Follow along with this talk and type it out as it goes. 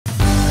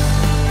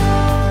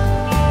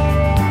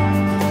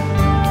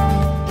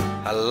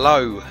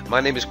Hello,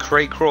 my name is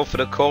Craig Crawford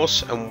of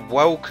course, and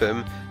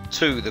welcome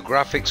to the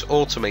Graphics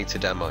Automator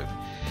demo.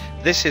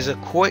 This is a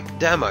quick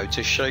demo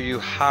to show you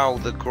how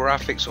the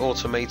Graphics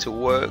Automator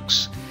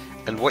works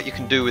and what you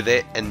can do with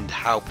it and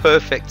how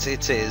perfect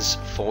it is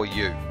for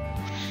you.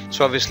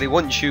 So obviously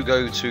once you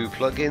go to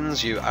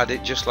plugins, you add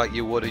it just like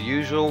you would a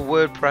usual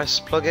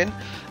WordPress plugin,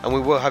 and we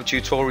will have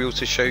tutorials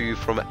to show you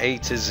from A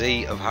to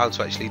Z of how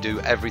to actually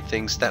do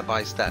everything step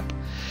by step.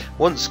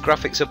 Once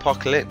GFX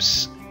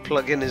Apocalypse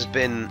plugin has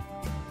been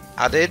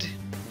added,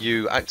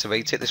 you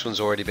activate it. This one's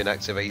already been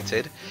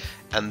activated,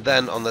 and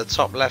then on the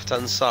top left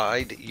hand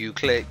side you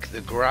click the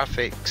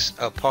GFX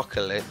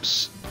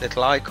Apocalypse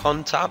little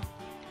icon tab.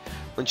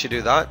 Once you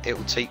do that, it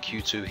will take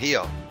you to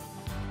here.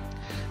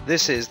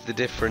 This is the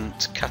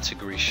different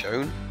categories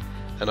shown,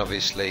 and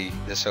obviously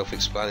the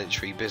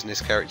self-explanatory: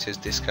 business characters,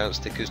 discount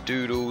stickers,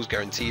 doodles,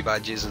 guarantee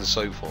badges, and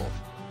so forth.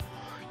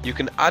 You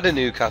can add a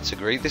new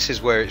category. This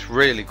is where it's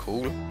really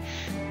cool.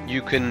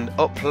 You can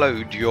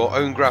upload your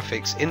own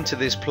graphics into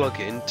this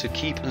plugin to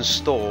keep and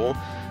store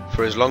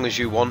for as long as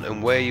you want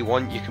and where you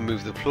want. You can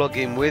move the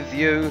plugin with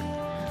you.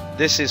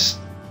 This is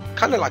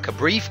kind of like a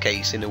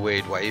briefcase in a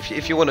weird way.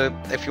 If you want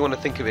to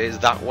think of it as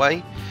that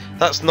way,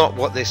 that's not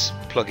what this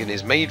plugin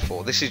is made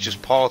for. This is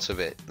just part of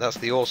it. That's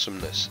the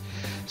awesomeness.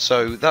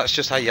 So that's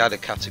just how you add a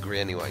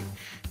category anyway.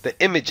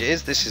 The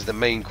images, this is the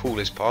main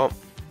coolest part.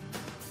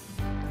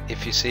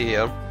 If you see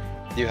here,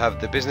 you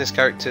have the business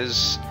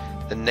characters,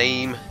 the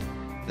name,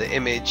 the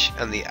image,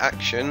 and the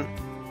action.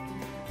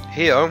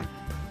 Here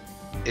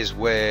is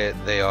where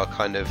they are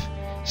kind of,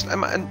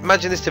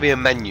 imagine this to be a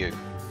menu.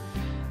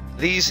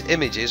 These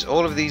images,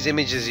 all of these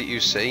images that you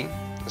see,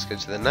 let's go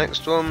to the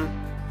next one,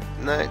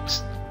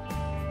 next,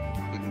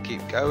 we can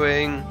keep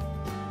going,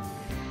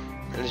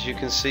 and as you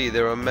can see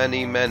there are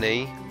many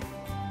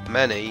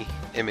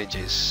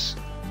images.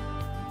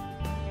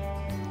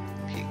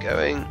 Keep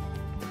going.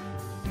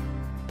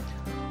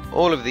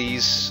 All of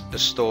these are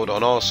stored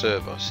on our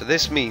server, so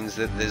this means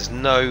that there's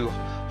no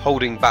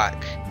holding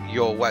back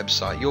your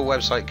website. Your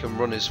website can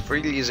run as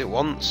freely as it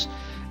wants,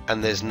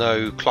 and there's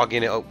no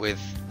clogging it up with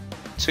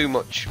too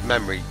much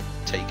memory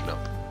taken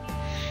up.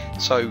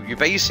 So you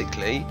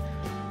basically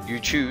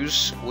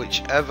choose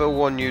whichever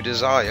one you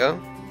desire.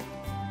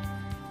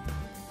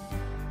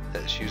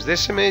 Let's use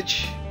this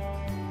image.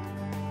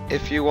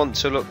 If you want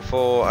to look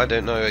for, I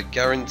don't know, a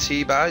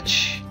guarantee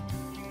badge,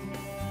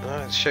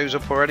 it shows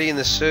up already in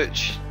the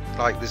search.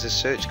 Like there's a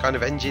search kind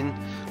of engine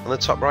on the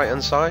top right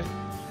hand side.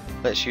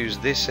 Let's use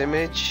this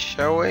image,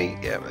 shall we?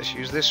 Yeah, let's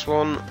use this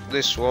one,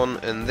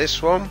 and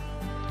this one.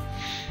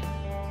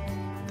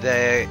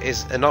 There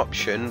is an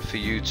option for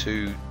you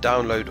to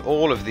download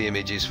all of the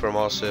images from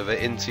our server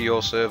into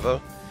your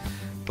server,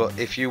 but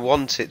if you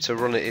want it to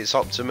run at its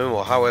optimum,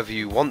 or however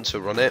you want to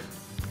run it,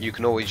 you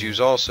can always use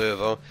our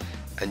server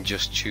and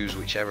just choose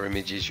whichever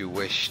images you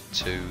wish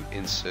to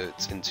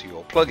insert into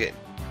your plugin.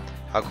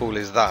 How cool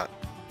is that?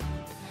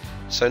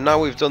 So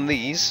now we've done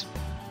these,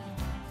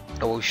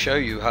 I will show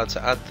you how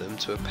to add them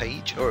to a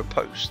page or a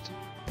post.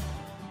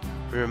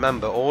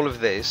 Remember, all of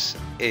this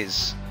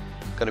is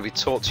going to be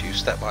taught to you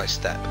step by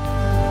step.